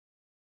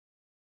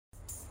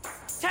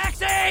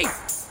Say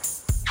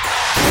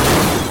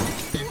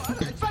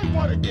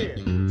what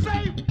again?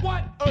 Say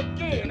what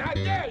again? I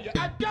dare you.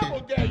 I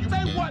double dare you.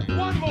 Say what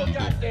one more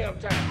goddamn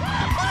time.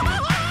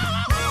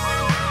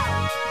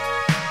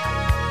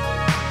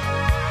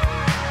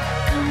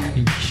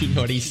 You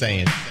know what he's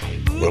saying.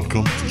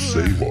 Welcome to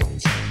Say What,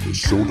 the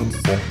Soul and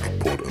Funk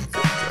Pod and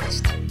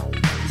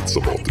Podcast. It's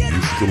about the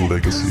musical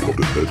legacy of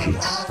the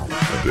legends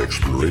and the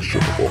exploration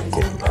of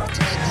upcoming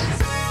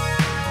artists.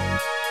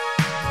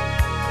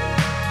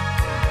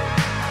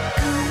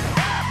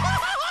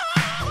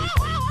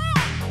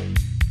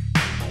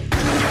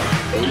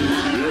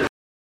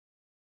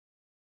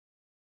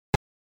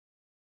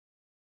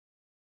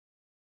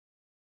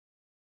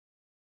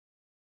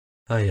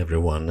 Hi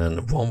everyone,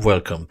 and warm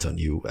welcome to a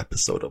new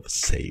episode of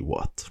Say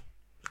What.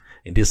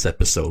 In this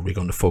episode we're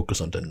going to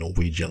focus on the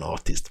Norwegian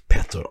artist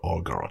Petter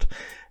Aagaard,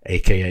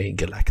 aka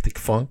Galactic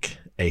Funk,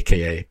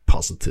 aka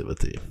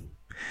Positivity.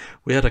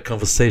 We had a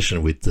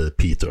conversation with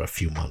Peter a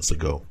few months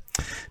ago,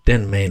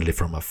 then mainly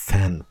from a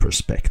fan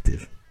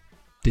perspective.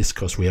 This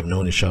because we have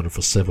known each other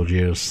for several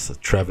years,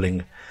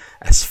 traveling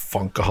as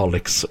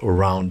funkaholics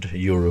around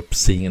Europe,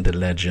 seeing the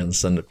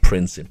legends and the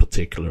Prince in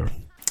particular.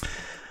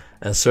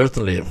 And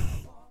certainly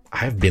I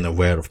have been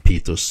aware of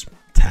Peter's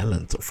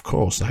talent, of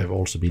course. I have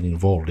also been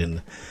involved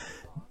in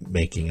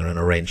making and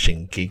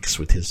arranging gigs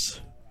with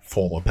his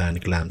former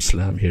band Glam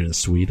Slam here in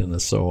Sweden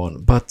and so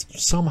on. But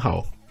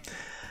somehow,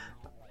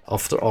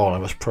 after all, I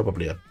was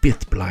probably a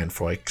bit blind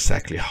for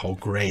exactly how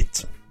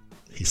great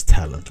his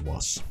talent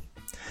was.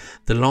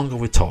 The longer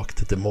we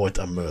talked, the more it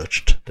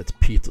emerged that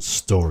Peter's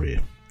story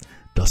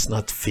does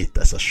not fit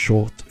as a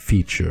short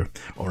feature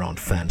around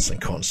fans and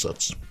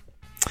concerts.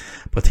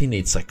 But he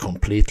needs a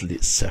completely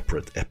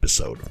separate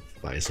episode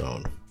by his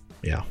own.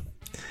 Yeah.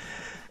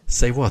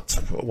 Say What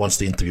wants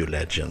to interview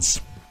legends,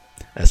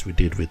 as we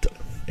did with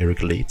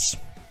Eric Leeds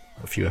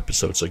a few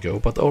episodes ago,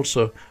 but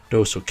also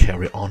those who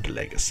carry on the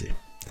legacy.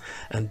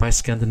 And by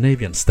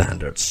Scandinavian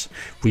standards,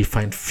 we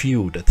find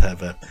few that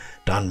have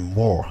done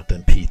more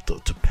than Peter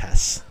to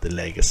pass the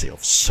legacy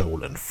of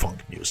soul and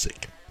funk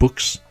music.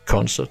 Books,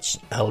 concerts,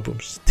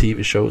 albums,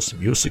 TV shows,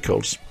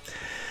 musicals.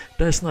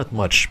 There's not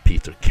much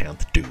Peter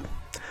can't do.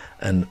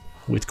 And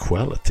with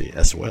quality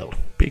as well,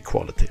 big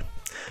quality.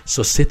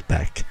 So sit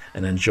back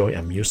and enjoy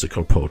a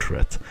musical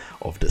portrait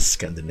of the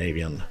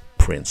Scandinavian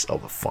Prince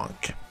of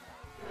Funk.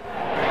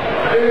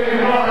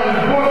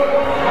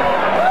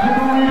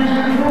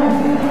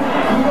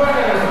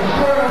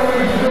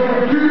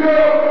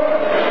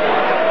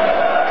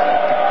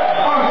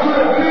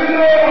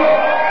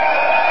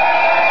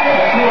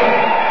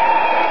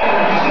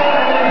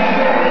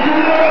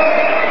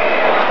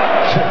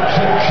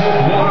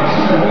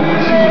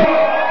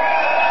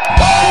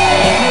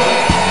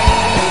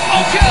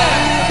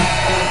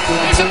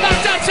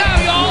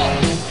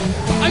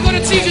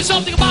 Teach you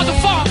something about the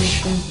funk.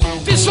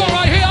 This one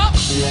right here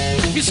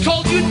is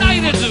called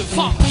United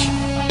Funk.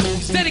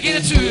 It's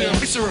dedicated to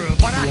Mr.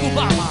 Barack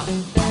Obama.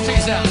 Check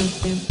this out.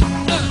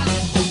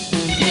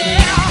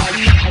 Yeah!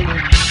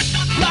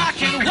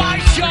 Black and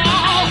white,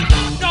 y'all.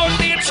 No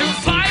need to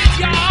fight,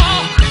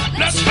 y'all.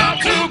 Let's come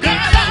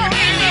together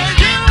in a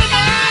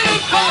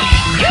united funk.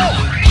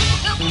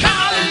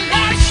 Colin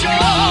Light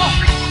Show.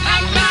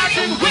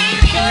 Imagine we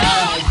go.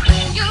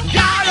 You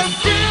gotta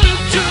feel it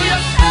to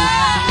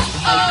yourself.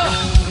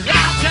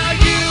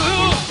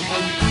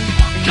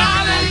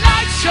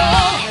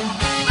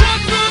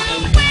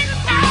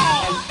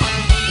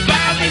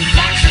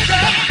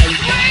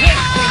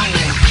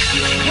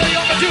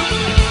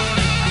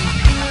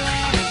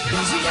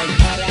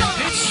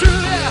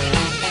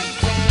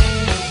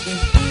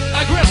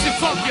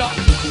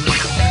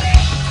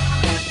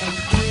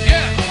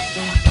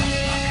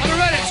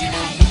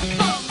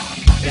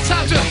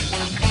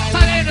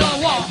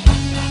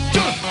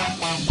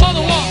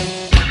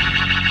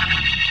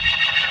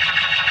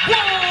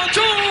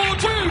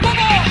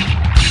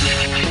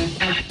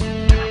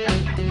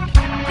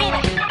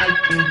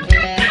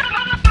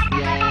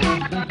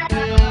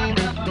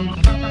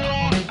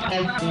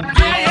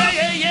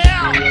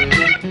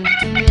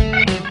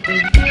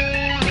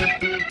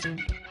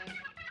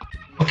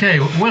 Okay,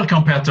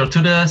 welcome Petter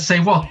to the Say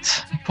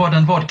What Pod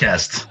and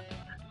Podcast.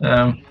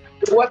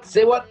 What?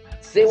 Say what?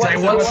 Say what? Say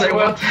what? Say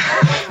what?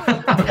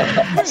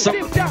 So,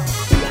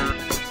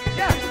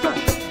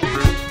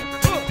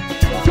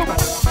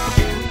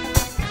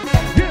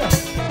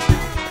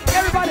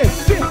 Everybody,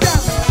 sit down.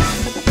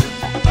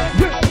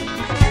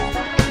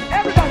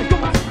 Everybody,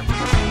 come on.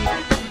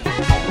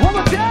 One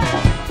more time.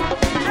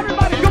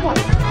 Everybody, come on.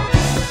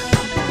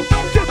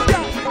 Sit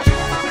down.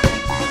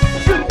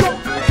 Sit down.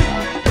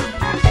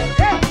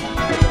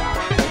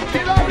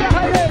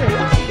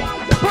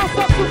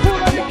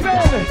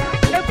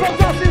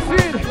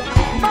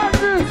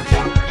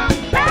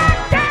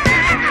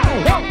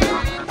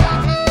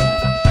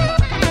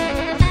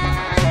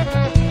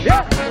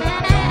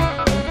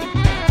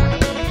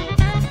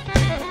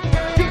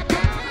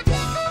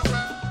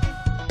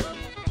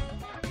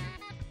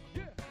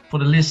 for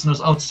the listeners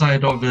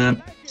outside of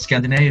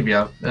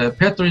Scandinavia,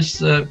 Petter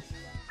is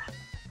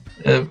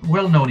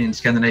well known in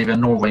Scandinavia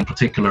and Norway in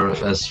particular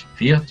as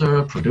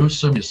theater,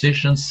 producer,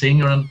 musician,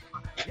 singer, and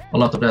a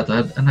lot of that,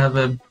 and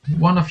have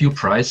won a few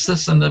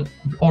prizes, and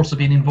also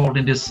been involved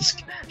in this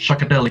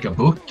Psychedelica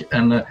book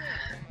and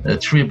a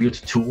tribute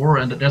tour,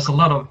 and there's a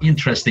lot of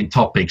interesting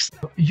topics.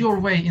 Your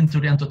way into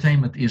the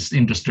entertainment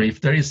industry, if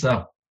there is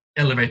a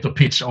elevator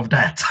pitch of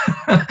that.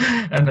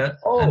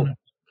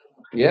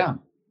 Yeah.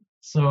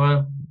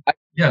 So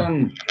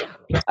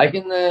I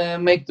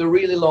can make the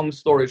really long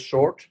story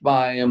short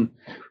by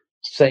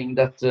saying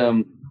that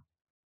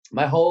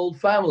my whole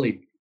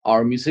family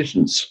are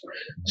musicians.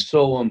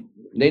 So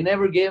they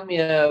never gave me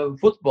a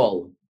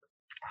football.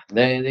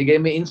 They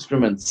gave me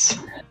instruments.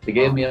 They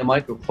gave me a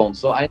microphone.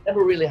 So I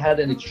never really had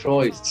any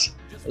choice.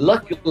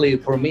 Luckily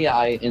for me,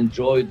 I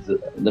enjoyed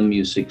the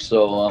music.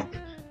 So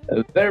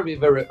very,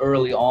 very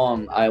early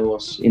on, I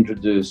was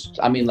introduced.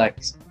 I mean,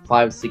 like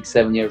 5, 6,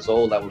 7 years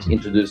old, I was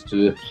introduced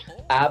to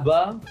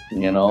ABBA,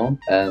 you know,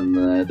 and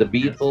the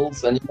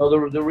Beatles, and you know,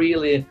 the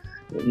really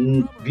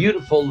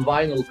beautiful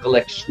vinyl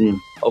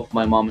collection of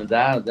my mom and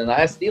dad. And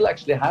I still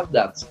actually have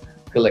that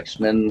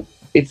collection, and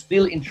it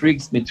still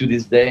intrigues me to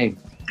this day.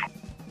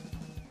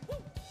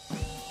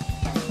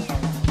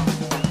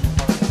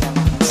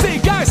 See,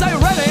 guys, are you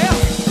ready?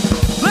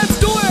 Let's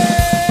do it!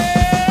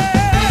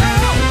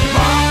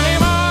 Money,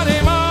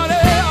 money,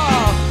 money,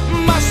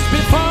 must be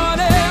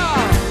funny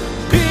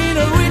in a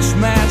rich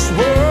man's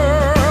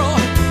world.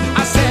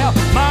 I say,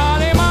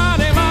 money,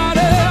 money,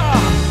 money,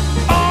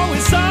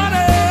 always sunny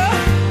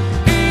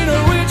in a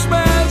rich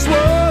man's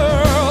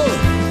world.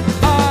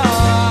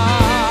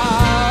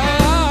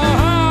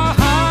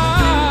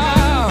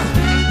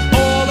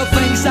 All the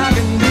things I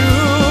can do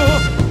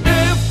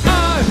if I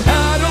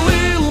had a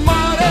little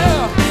money.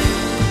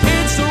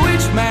 It's a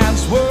rich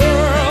man's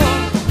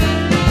world.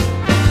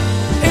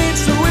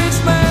 It's a rich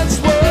man's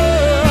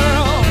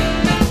world.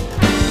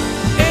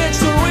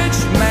 It's a rich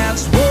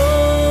man's world.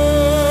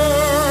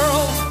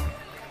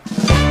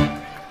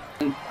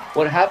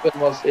 What happened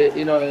was,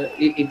 you know,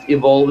 it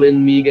evolved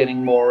in me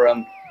getting more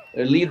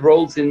lead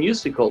roles in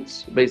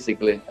musicals,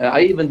 basically.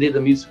 I even did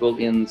a musical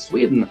in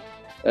Sweden.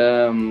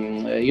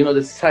 You know,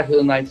 the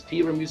Saturday Night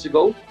Fever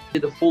musical.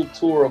 Did a full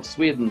tour of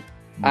Sweden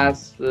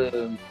as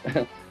well,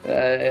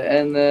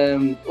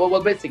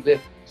 basically.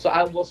 So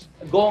I was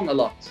gone a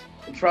lot,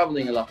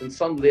 traveling a lot, and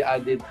suddenly I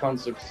did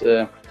concerts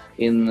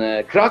in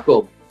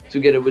Krakow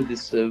together with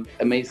this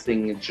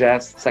amazing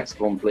jazz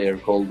saxophone player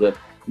called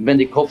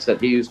Bendy Kovset.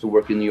 He used to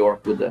work in New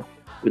York with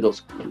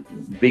those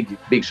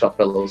big shot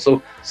fellows.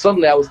 So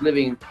suddenly I was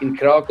living in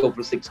Krakow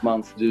for 6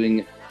 months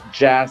doing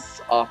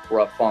jazz,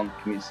 opera, funk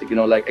music, you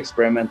know, like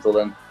experimental.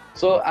 And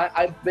so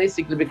I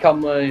basically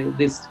become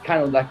this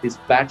kind of like this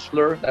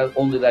bachelor that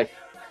only like,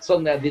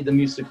 suddenly I did the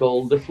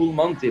musical The Full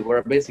Monty, where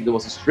I basically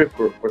was a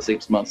stripper for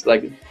 6 months,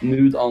 like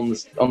nude on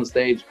the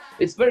stage.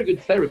 It's very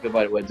good therapy,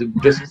 by the way, to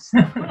just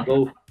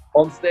go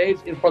on stage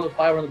in front of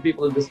 500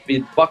 people and just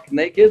be buck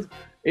naked.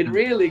 It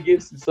really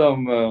gives you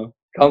some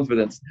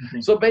confidence.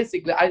 So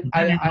basically, I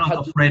you're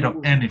not afraid of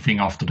anything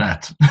after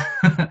that.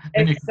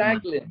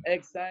 Exactly.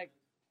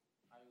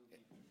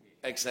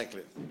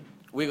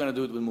 We're gonna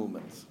do it with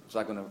movements. So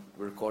I'm gonna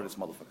record this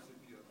motherfucker.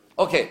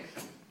 Okay.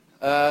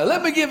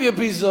 Let me give you a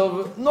piece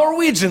of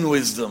Norwegian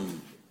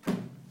wisdom.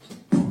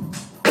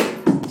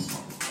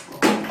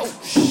 Oh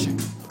shit.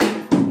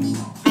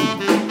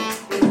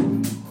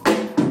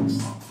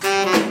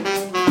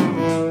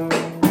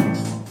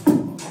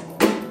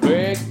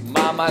 Big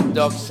mama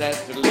dog said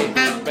to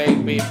little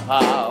baby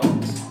pal,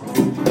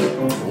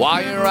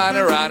 while you run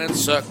around in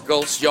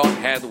circles, your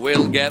head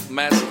will get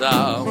messed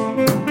up.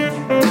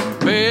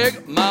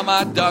 Big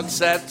mama dog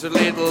said to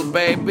little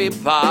baby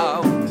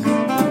pal,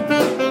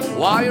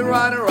 while you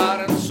run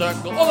around in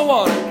circles. On the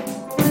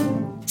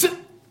 1, 2,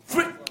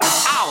 3,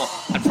 ow!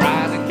 I'm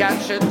trying to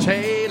catch a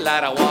tail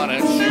that I wanna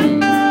shoot.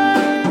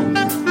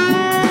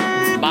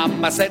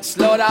 Mama said,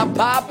 slow down,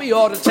 Poppy,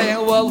 or the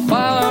tail will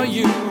follow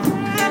you.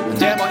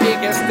 Det må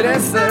ikke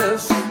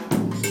stresses,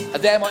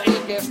 det må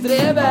ikke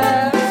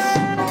streves,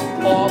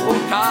 og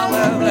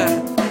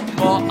vokalen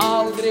må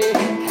aldri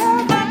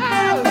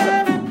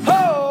heves.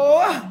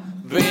 Oh,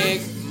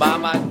 Big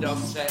Mama Dog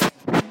said.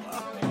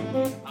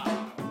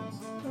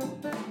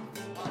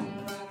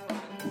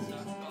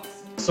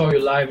 Saw you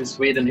live in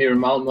Sweden here in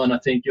Malmö, and I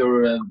think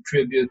your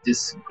tribute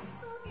is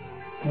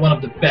one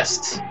of the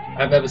best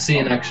I've ever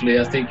seen, actually.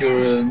 I think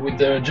you're with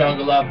the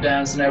jungle love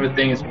dance and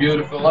everything is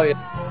beautiful. Oh, yeah.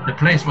 The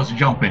place was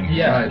jumping.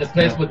 Yeah, right? the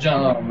place was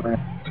jumping.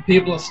 Oh,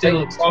 people are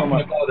still talking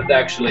about it,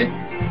 actually.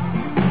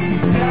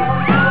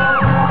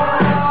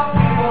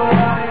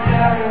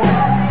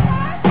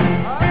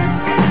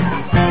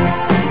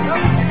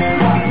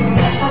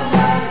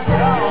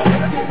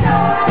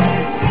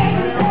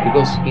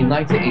 Because in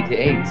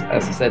 1988,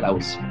 as I said, I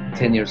was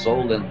 10 years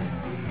old, and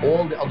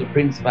all the other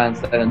Prince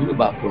fans that I knew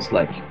about was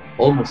like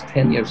almost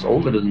 10 years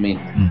older than me.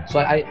 So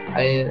I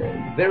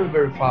very,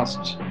 very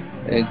fast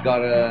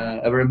got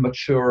a very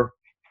mature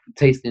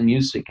taste in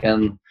music,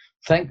 and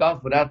thank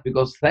God for that,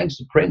 because thanks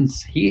to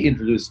Prince, he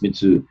introduced me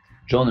to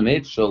Joni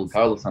Mitchell,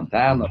 Carlos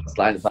Santana,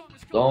 Sly and the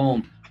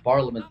Stone,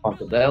 Parliament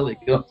Funkadelic.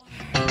 You know.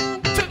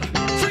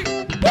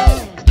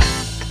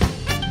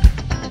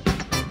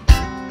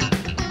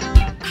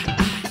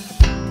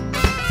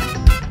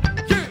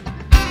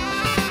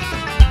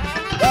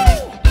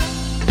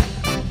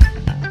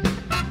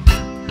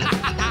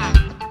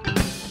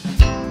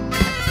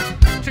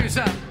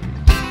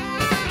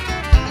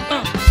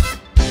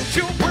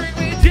 You bring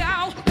me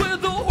down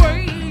with the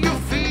way you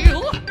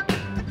feel,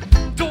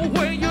 the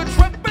way you're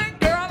tripping,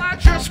 girl. I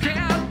just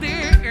can't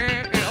deal.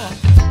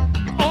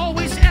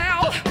 Always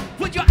out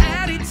with your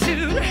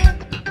attitude,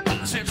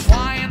 so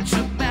trying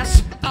to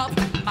mess up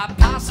my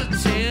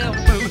positive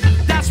mood.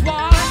 That's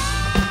why.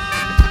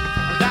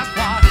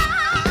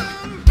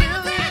 I'm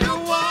building a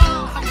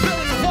wall.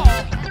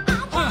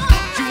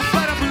 You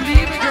better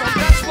believe it, girl.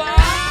 That's why.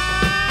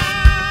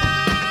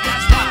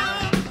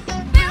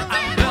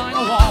 I'm building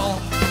a wall.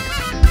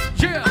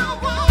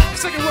 Yeah.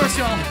 Second verse,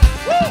 y'all.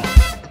 Woo.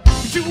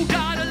 You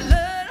gotta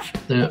learn.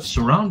 The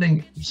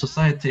surrounding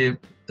society,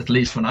 at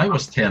least when I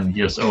was 10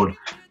 years old,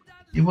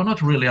 you were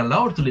not really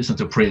allowed to listen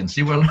to Prince.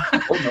 You were,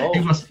 Oh no.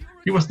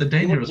 he was the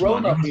dangerous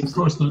one. grown-up He was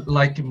supposed to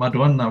like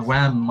Madonna,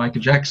 Wham,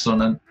 Michael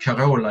Jackson, and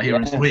Carola here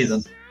in Yes.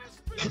 Sweden.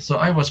 So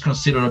I was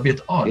considered a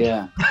bit odd.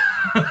 Yeah.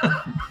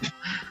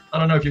 I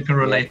don't know if you can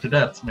relate to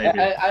that, maybe.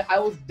 I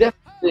was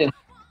definitely.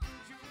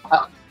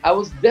 I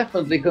was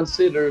definitely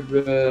considered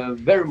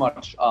very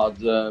much odd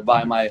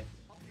by my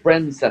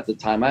friends at the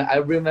time. I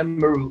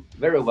remember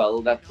very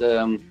well that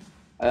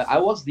I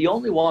was the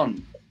only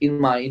one in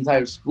my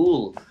entire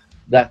school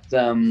that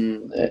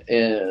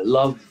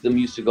loved the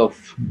music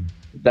of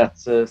that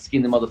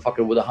skinny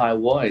motherfucker with a high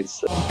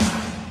voice.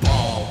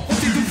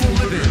 What's he do for a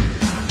living?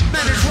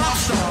 Manage rock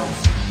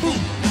stars. Who?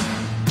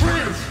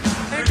 Prince.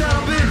 Ain't that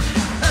a bitch?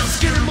 That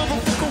skinny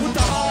motherfucker with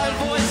the high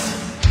voice.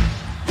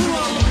 Who do I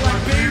look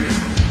like, baby?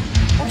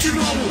 Don't you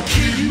know I will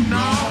kill you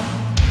now?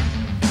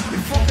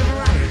 You're fucking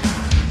right.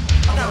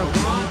 I got a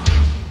gun.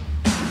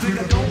 You think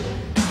I don't?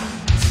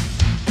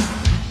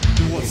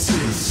 What's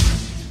this?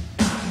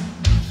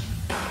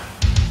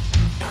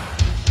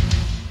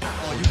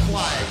 Oh, you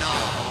quiet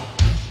now.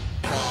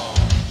 Oh,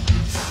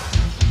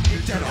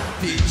 you're dead on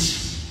bitch.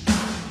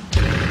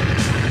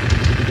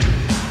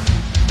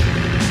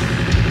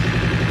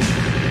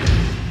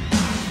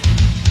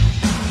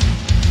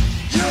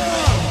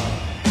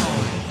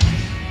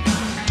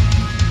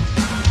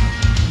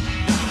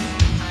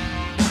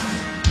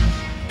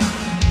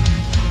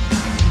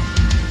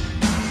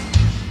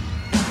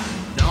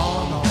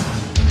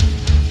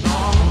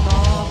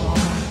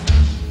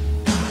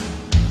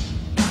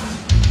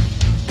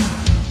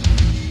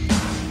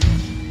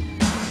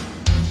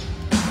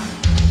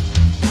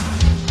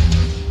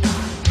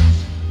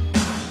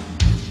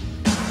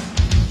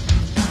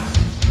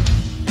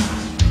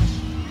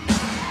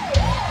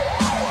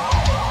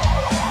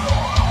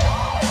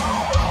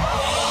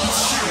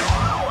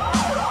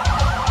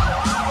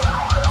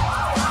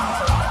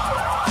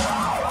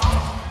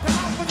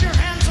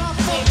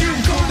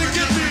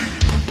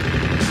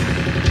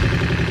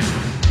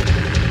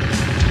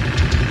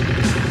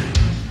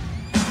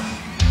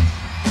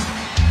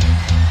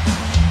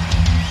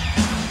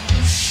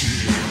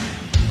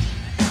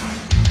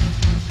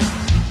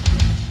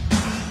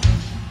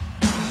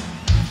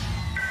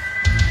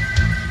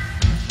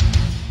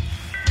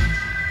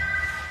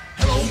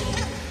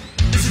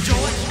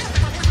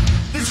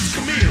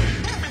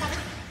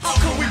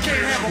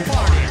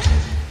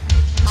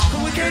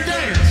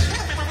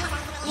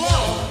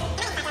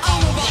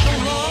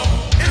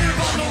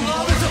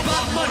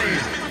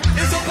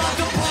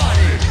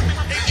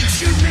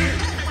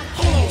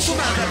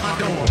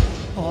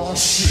 Oh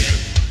shit.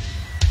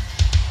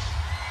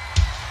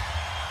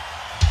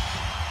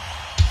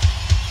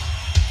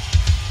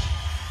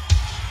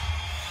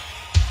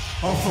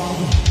 Our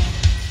Father,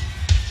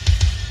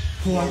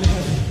 who art in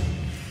heaven,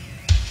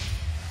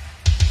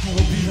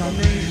 hallowed be thy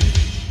name.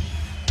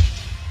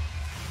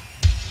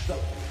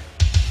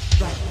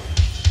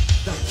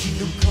 Thy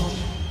kingdom come.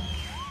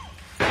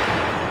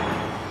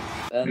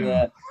 And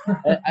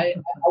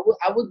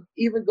I would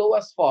even go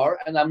as far,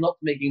 and I'm not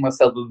making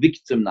myself a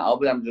victim now,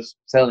 but I'm just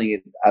telling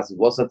it as it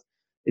was,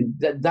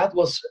 that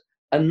was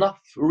enough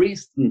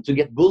reason to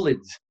get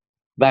bullied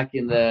back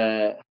in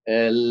the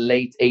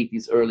late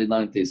 80s, early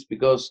 90s,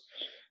 because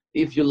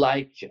if you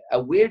like a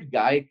weird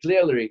guy,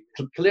 clearly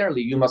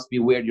you must be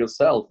weird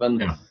yourself. And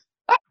Yeah.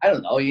 I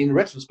don't know, in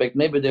retrospect,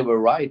 maybe they were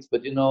right,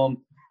 but you know,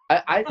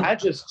 I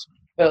just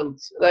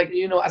felt like,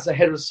 you know, as a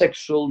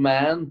heterosexual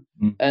man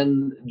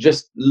and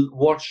just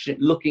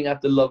looking at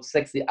the Love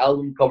Sexy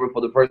album cover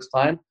for the first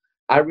time,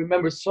 I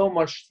remember so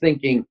much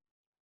thinking,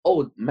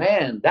 oh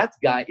man, that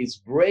guy is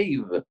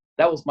brave.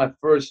 That was my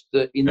first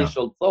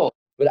initial thought.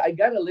 But I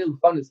got a little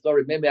funny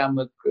story. Maybe I'm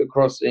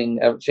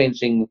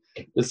changing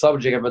the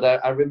subject, but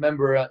I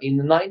remember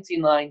in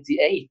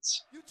 1998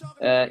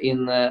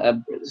 in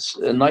a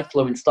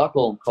nightclub in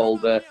Stockholm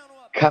called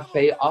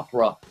Café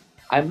Opera,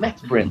 I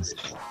met Prince.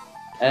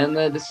 And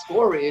the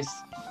story is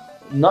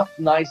not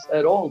nice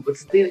at all, but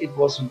still it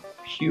was a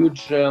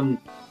huge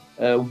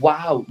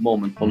wow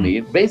moment for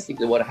me.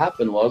 Basically, what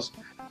happened was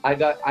I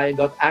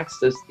got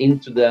access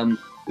into the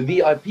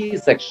VIP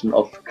section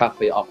of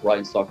Cafe Opera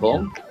in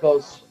Stockholm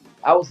because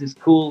I was this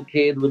cool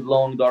kid with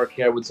long dark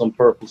hair with some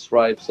purple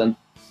stripes, and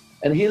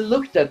he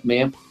looked at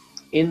me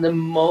in the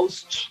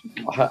most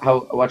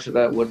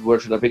what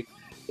word should I pick?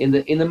 In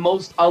the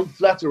most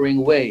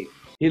unflattering way.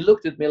 He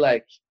looked at me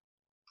like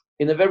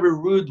in a very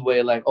rude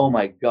way, like, oh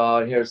my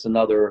God, here's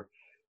another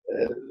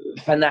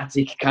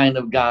fanatic kind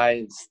of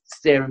guy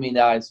staring me in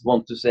the eyes,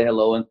 want to say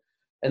hello.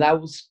 And I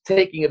was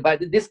taking it back.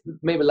 This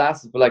maybe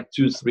lasted for like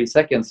 2-3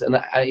 seconds. And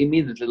I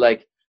immediately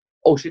like,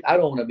 oh shit, I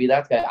don't want to be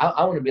that guy.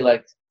 I want to be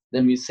like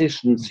the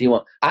musicians you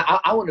want.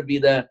 I want to be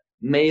the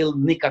male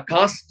Nick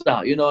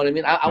Acosta. You know what I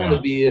mean? I want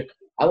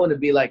to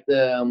be like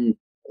the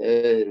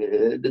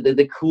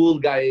cool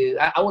guy.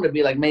 I want to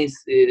be like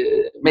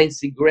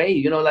Macy Gray,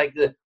 you know, like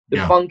the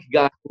funk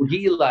guy who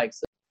he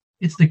likes.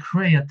 It's the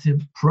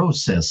creative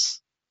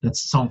process.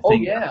 That's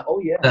something.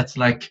 Oh yeah. That's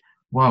like,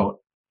 wow.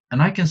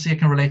 And I can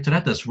relate to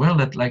that as well.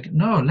 That like,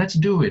 no, let's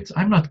do it.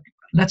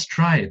 Let's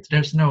try it.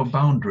 There's no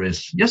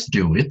boundaries. Just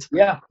do it.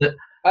 Yeah.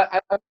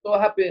 I'm so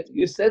happy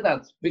you said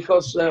that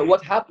because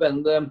what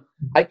happened,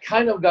 I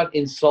kind of got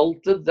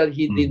insulted that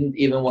he didn't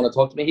even want to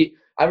talk to me.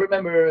 I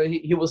remember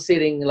he was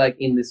sitting like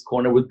in this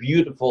corner with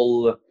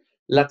beautiful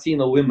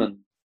Latino women.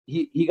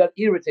 He got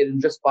irritated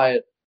just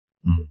by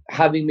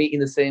having me in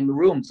the same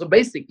room. So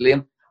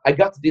basically, I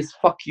got this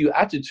fuck you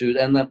attitude,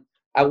 and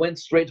I went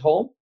straight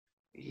home.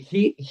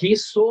 He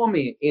saw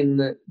me in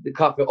the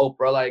Cafe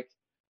Opera, like,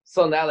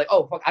 so now like,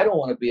 oh fuck, I don't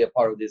want to be a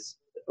part of this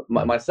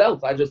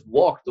myself. I just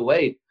walked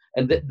away,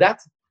 and that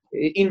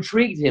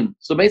intrigued him.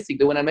 So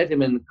basically, when I met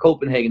him in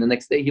Copenhagen the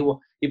next day,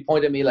 he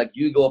pointed at me like,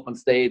 you go up on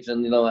stage,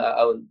 and you know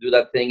I would do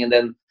that thing, and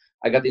then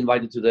I got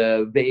invited to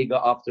the Vega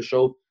after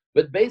show.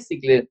 But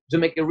basically, to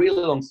make a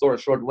really long story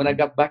short, when I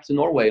got back to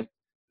Norway,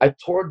 I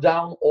tore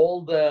down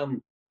all the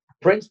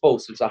Prince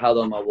posters I had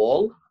on my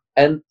wall.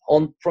 And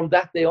from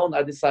that day on,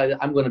 I decided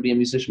I'm going to be a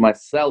musician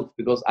myself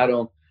because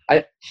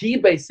he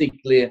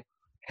basically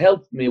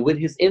helped me with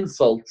his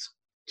insults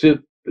to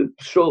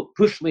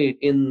push me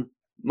in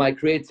my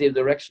creative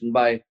direction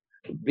by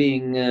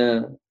being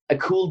a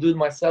cool dude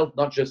myself,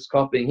 not just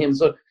copying him.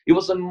 So it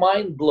was a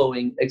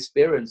mind-blowing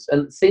experience.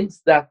 And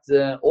since that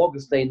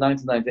August day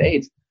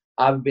 1998,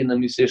 I've been a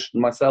musician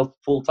myself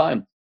full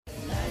time.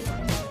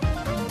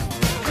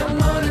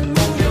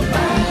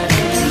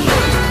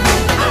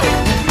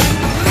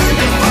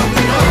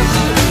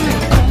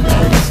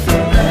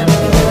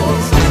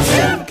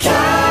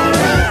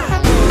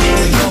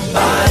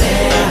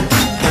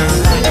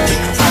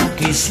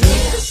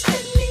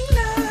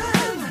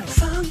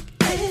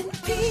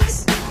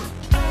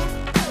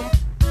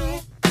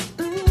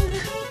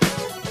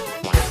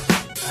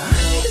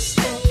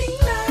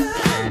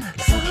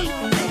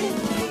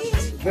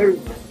 Very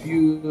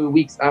few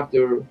weeks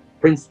after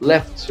Prince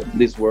left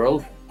this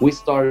world, we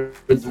started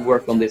to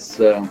work on this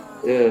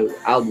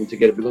album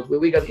together because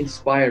we got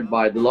inspired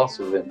by the loss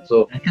of him.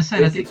 So I can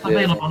say that it's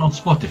available on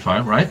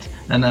Spotify, right?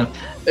 And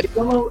it's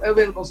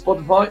available on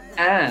Spotify,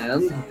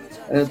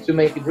 and to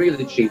make it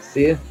really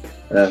cheesy,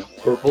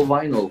 purple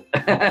vinyl.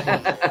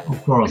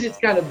 Of course, it's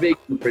kind of big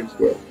in the Prince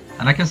world.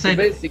 And I can say so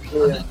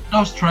basically,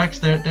 those tracks,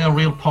 they're a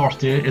real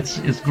party. It's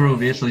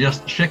groovy. So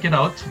just check it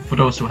out for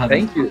those who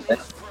haven't. Thank you.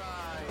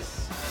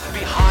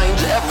 Behind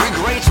every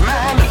great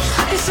man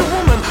is a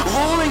woman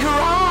rolling her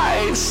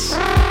eyes.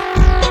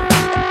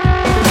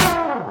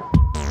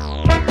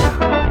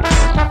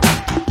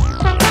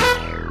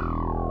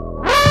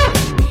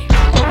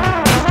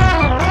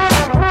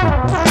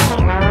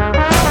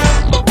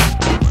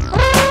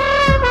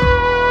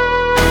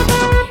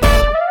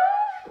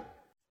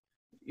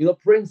 You know,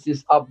 Prince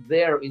is up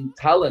there in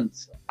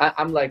talent.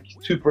 I'm like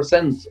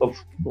 2% of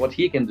what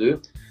he can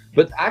do.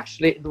 But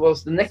actually, it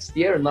was the next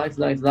year,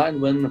 1999,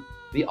 when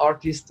the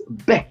artist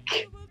Beck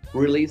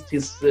released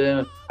his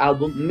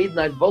album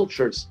Midnight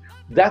Vultures.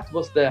 That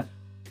was the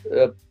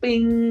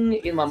bing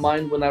in my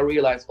mind when I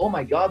realized, oh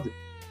my God,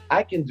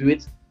 I can do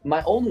it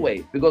my own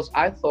way. Because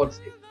I thought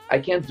I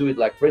can't do it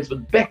like Prince.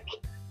 But Beck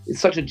is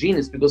such a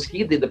genius because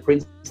he did the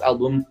Prince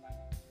album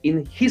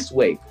in his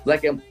way,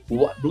 like a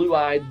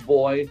blue-eyed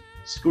boy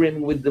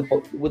screaming with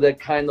a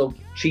kind of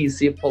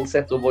cheesy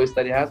falsetto voice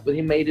that he has, but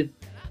he made it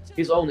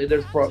his own.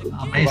 There's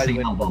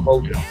amazing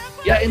album.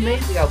 Yeah,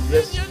 amazing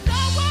album.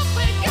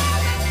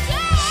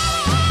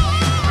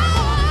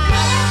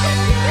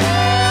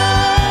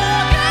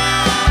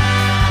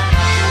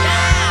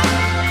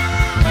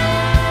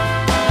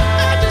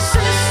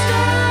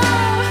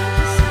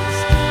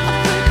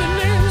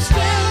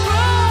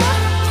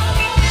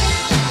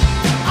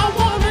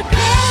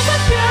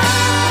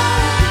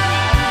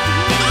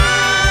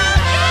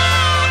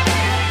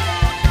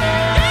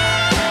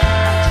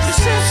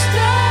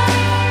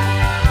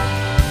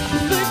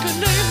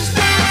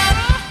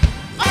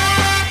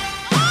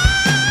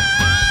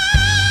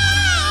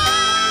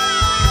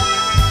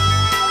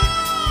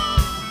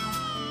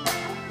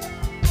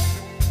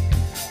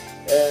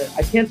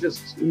 I can't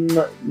just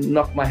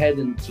knock my head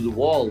into the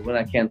wall when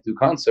I can't do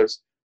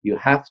concerts. You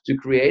have to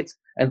create.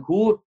 And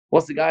who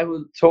was the guy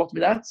who taught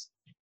me that?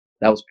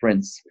 That was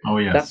Prince. Oh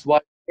yes. That's why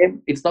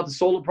it's not a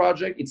solo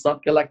project. It's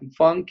not Galactic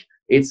Funk.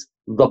 It's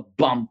the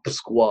Bump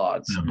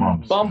Squad. The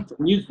Bump. Bump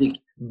Music.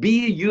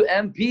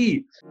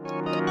 BUMP.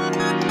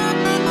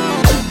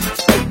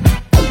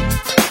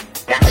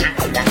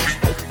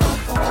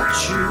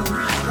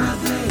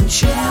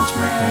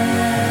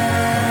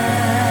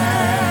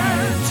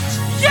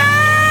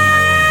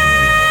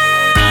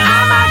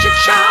 A magic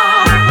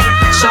charm,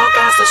 so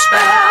cast a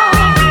spell.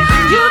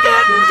 You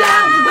getting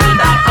down with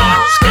that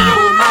old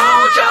school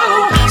mojo,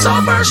 so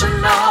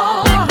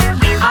personal,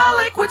 a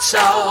liquid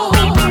soul.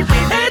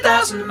 It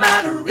doesn't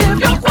matter if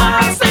you're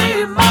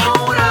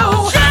Quasimodo.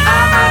 A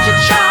magic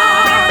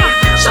charm,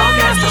 so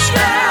cast a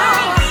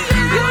spell.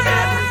 You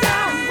getting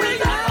down with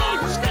that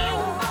old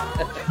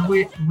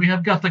school. We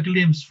have got a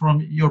glimpse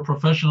from your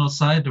professional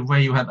side, the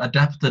way you have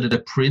adapted the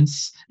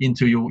Prince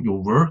into your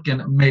work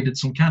and made it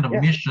some kind of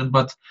mission,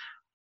 but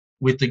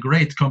with the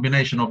great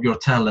combination of your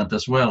talent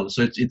as well.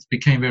 So it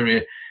became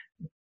very,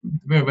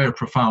 very, very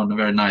profound and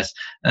very nice.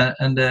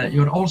 And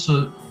you had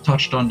also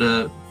touched on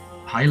the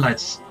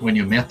highlights when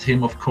you met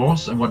him, of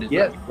course, and what it.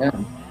 Yeah.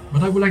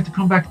 But I would like to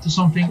come back to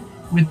something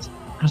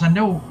because I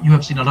know you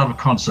have seen a lot of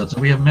concerts,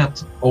 and we have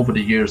met over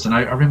the years. And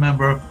I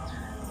remember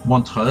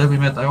Montreux, we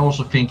met. I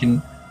also think in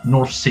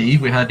North Sea,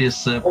 we had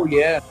this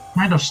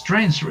kind of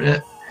strange.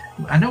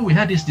 I know we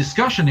had this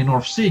discussion in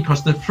North Sea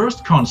because the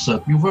first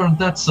concert we weren't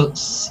that so.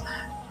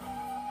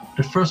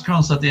 The first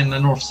concert in the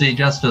North Sea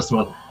Jazz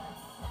Festival,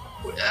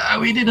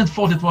 we didn't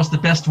thought it was the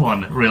best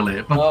one,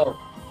 really. But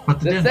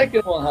the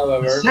second one,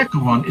 however, the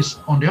second one is,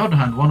 on the other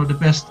hand, one of the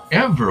best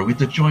ever with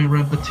the joint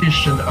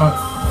repetition.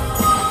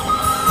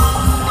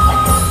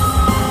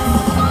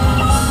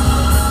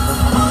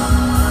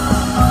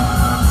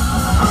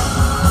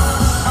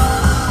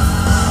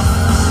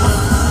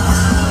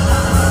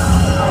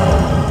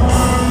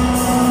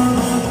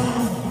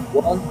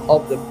 one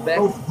of the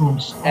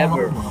best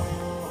ever.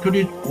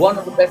 One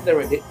of the best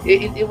ever.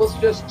 It was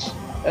just,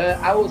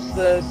 I was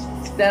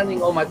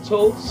standing on my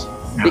toes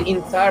the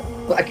entire.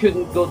 I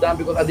couldn't go down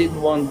because I didn't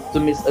want to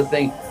miss a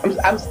thing.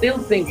 I'm still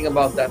thinking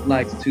about that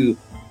night too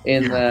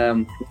in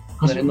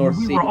North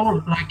Sea. We were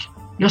all like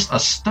just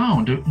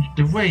astounded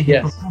the way he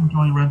performed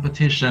during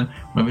repetition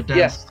when we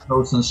danced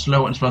close and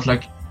slow, and it was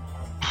like.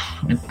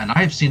 And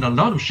I've seen a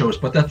lot of shows,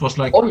 but that was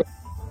like.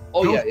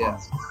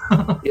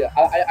 Yeah.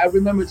 I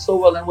remember it so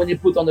well. And when you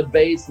put on the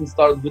bass and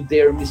started with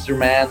Dear Mr.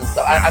 Man and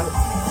stuff,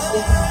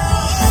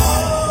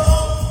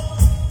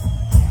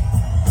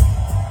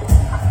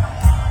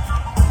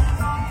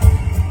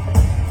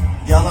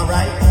 Y'all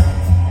alright?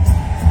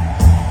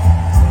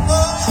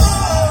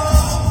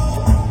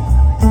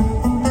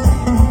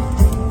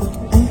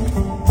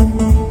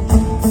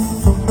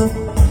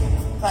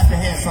 Clap your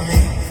hands for me,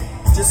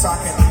 just so I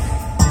can.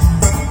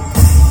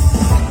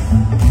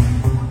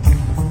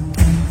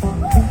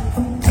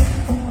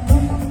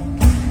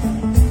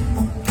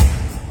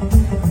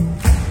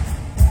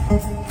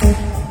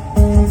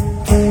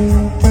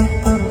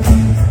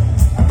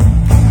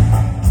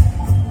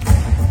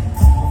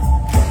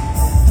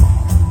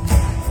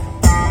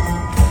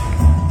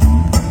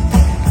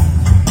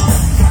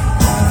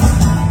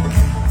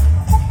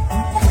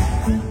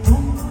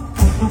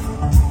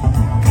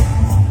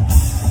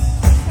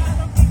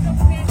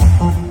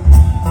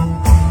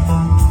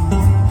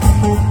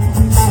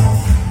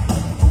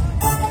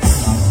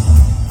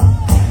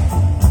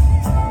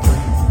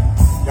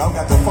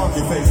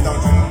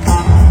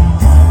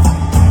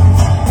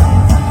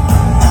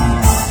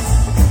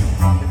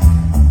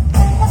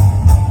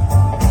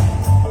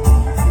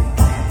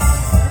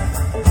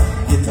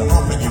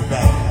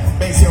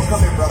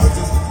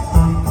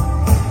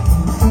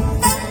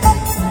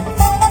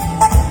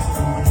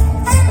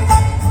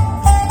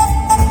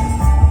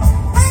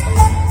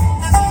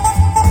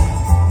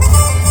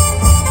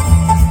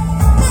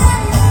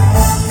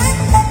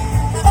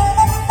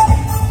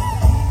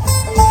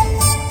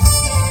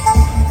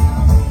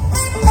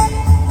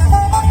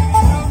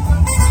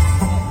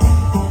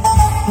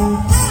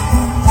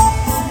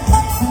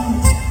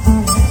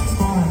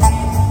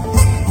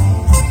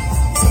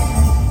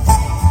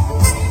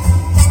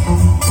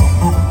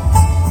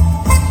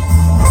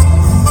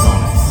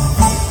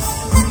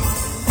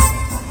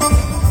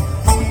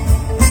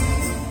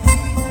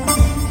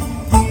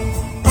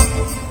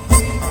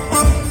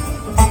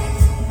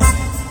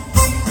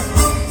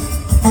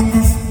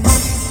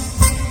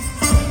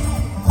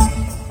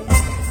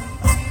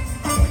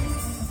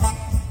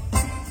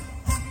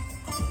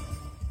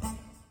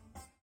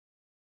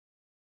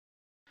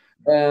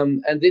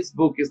 And this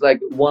book is like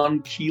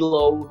 1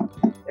 kilo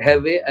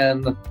heavy,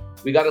 and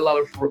we got a lot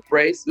of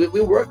praise.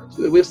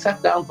 We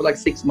sat down for like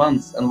 6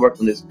 months and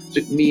worked on this.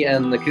 Me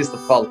and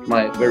Christoph Falk,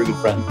 my very good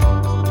friend.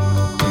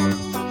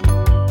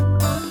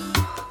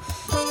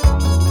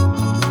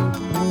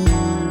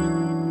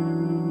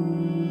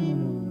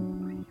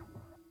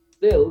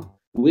 Still,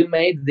 we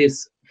made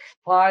this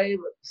 5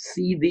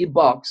 CD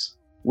box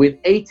with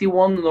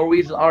 81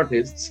 Norwegian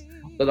artists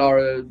that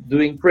are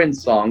doing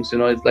Prince songs. You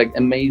know, it's like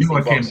amazing.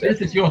 Joachim, box set.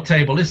 this is your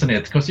table, isn't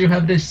it? Because you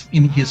have this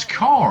in his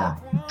car.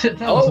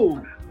 Tell us.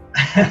 Oh,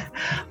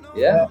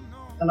 yeah.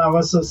 And I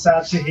was so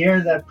sad to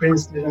hear that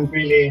Prince didn't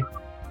really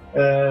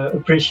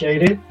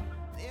appreciate it.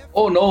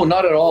 Oh no,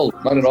 not at all,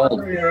 not at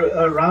all.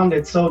 Around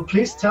it. So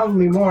please tell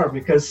me more,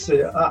 because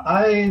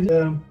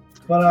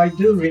but I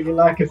do really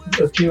like a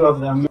few of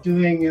them.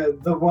 Doing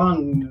the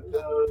one.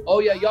 Oh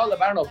yeah, Jarle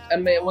Bernhoft,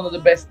 and one of the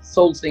best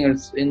soul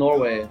singers in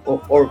Norway,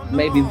 or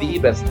maybe the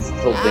best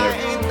soul singer.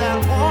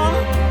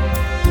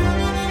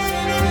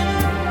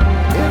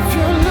 If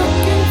you're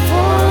looking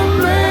for a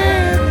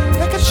man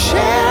that can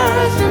share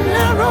his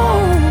narrow,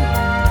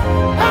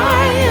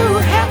 are you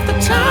half the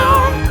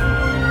town?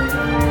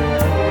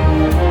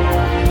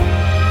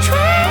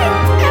 Try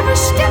every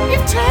step you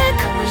take,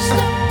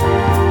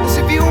 as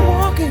if you're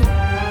walking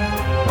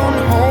on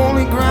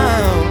holy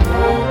ground.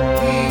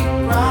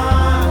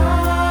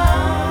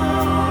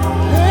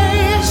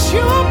 Place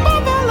you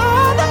above all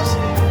others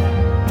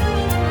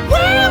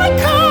when it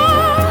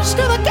comes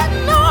to the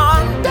getting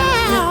on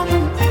down.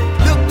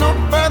 Look no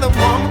further,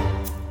 woman.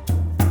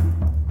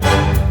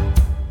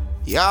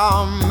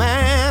 Your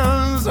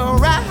man's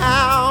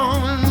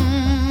around.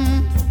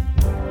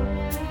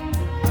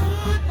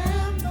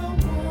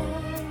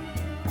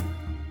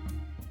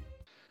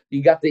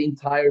 You got the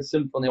entire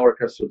symphony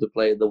orchestra to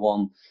play the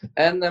one,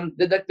 and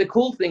the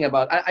cool thing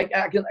about I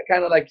can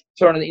kind of like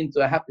turn it into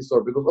a happy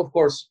story, because of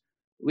course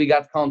we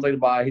got contacted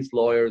by his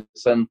lawyers,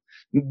 and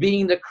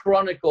being the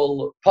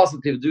chronicle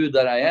positive dude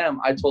that I am,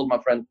 I told my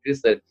friend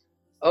Chris that,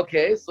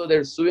 okay, so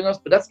they're suing us,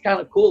 but that's kind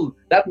of cool.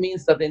 That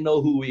means that they know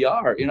who we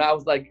are. You know, I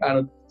was like kind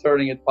of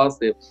turning it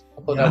positive.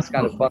 I thought that was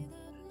kind of fun.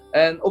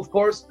 And of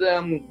course,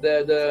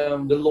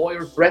 the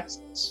lawyer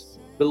threats,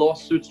 the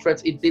lawsuit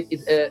threats, it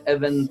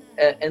even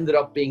ended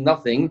up being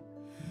nothing.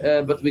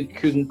 But we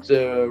couldn't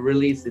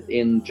release it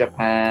in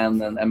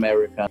Japan and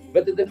America.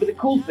 But the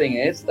cool thing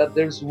is that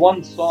there's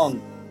one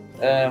song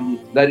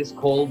that is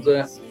called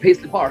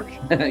Paisley Park.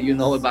 You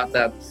know about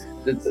that,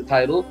 the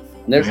title.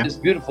 And there's this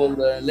beautiful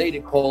lady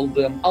called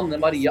Anne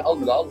Maria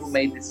Almedal, who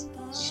made this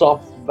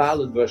soft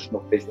ballad version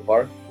of Paisley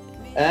Park.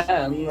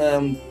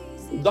 And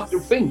Dr.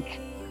 Fink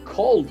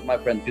called my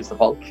friend Christer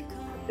Falk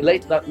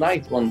late that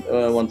night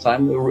one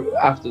time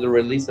after the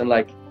release, and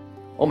like,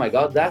 oh my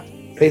God, that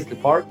Paisley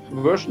Park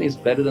version is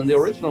better than the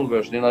original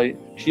version. You know,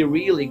 she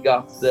really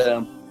got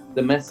the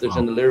message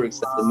and the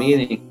lyrics and the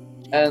meaning.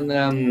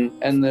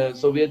 And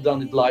so we had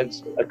done it live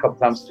a couple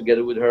times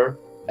together with her.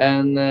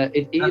 And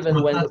it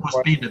even went. That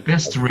must be the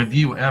best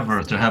review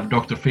ever to have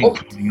Dr. Fink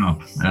coming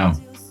up. Yeah.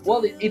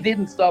 Well, it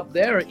didn't stop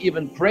there.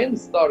 Even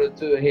Prince started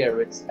to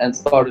hear it and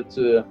started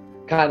to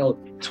kind of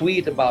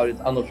tweet about it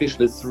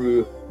unofficially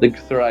through the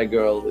Third Eye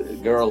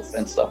girls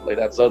and stuff like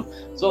that. So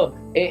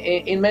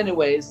in many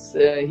ways,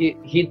 he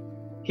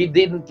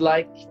didn't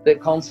like the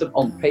concept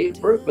on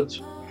paper, but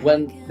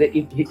when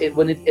it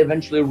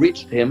eventually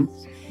reached him,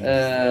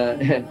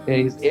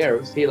 his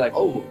ears, he like,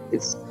 oh,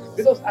 it's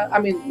because I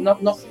mean,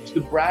 not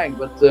to brag,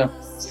 but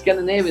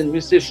Scandinavian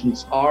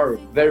musicians are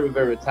very,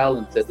 very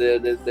talented.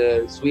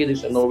 The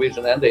Swedish and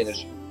Norwegian and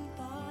Danish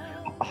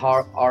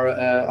are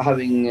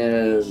having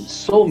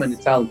so many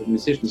talented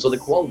musicians, so the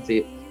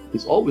quality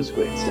is always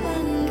great.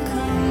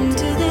 Come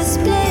to this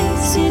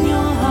place in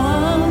your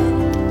heart.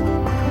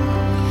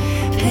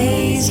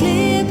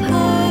 Paisley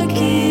Park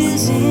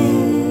is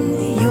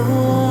in your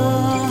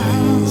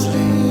heart.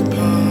 Paisley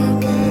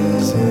Park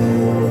is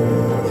in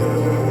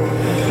your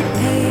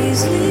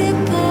Paisley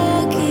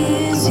Park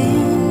is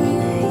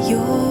in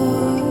your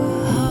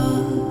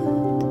heart.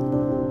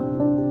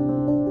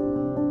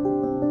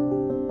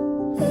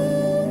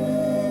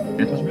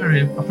 It was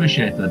very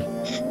appreciated.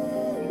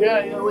 Yeah,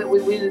 you know,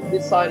 we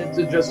decided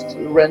to just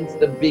rent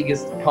the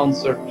biggest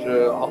concert,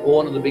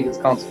 one of the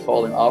biggest concert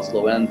hall in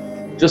Oslo, and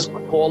just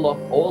call up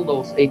all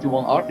those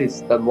 81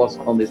 artists that was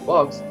on this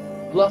box,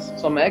 plus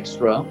some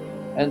extra,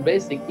 and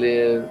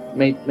basically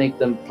make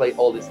them play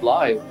all this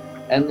live.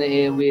 And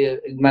we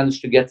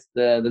managed to get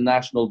the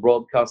national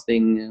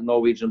broadcasting,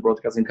 Norwegian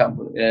broadcasting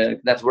company,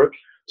 network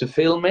to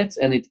film it,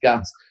 and it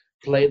got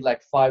played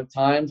like 5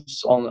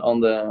 times on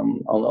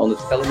the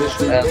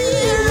television. And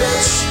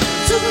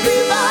To be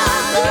my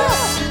girl,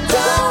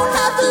 don't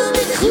have to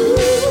be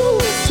cool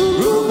to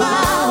rule my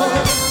world.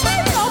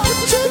 Don't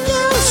take a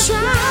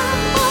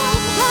shine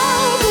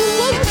all the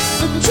way,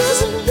 but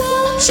just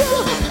want you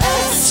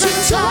extra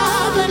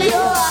time in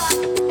your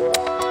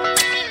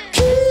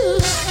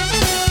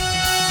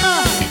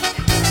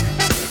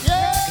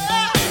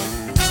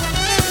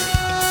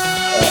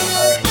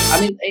I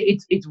mean,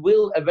 it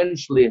will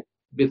eventually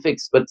be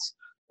fixed, but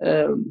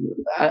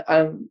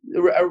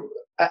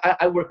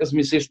I work as a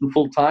musician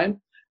full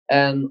time,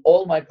 and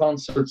all my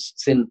concerts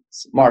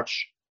since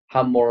March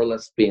have more or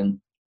less been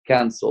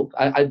cancelled.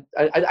 I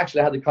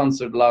actually had a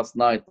concert last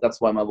night.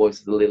 That's why my voice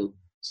is a little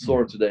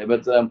sore today.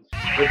 But you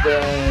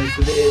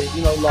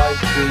know, live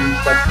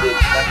streams. That's it.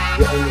 That's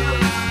the only way.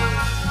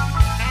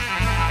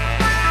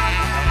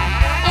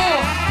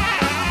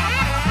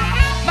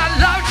 My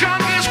love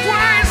junk is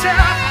crazy.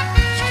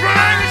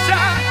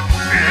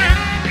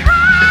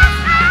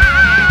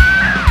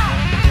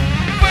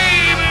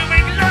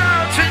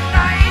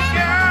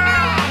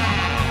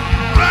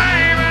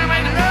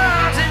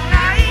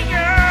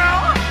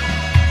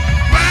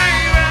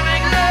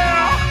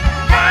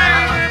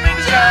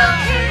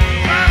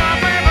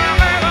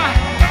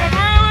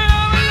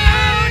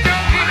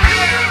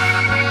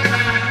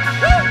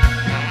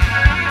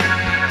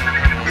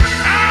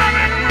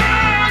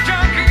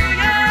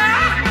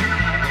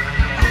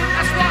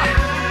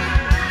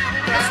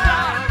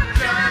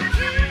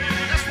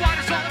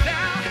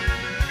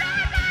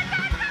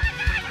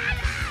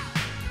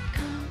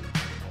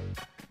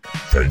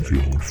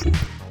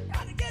 wonderful.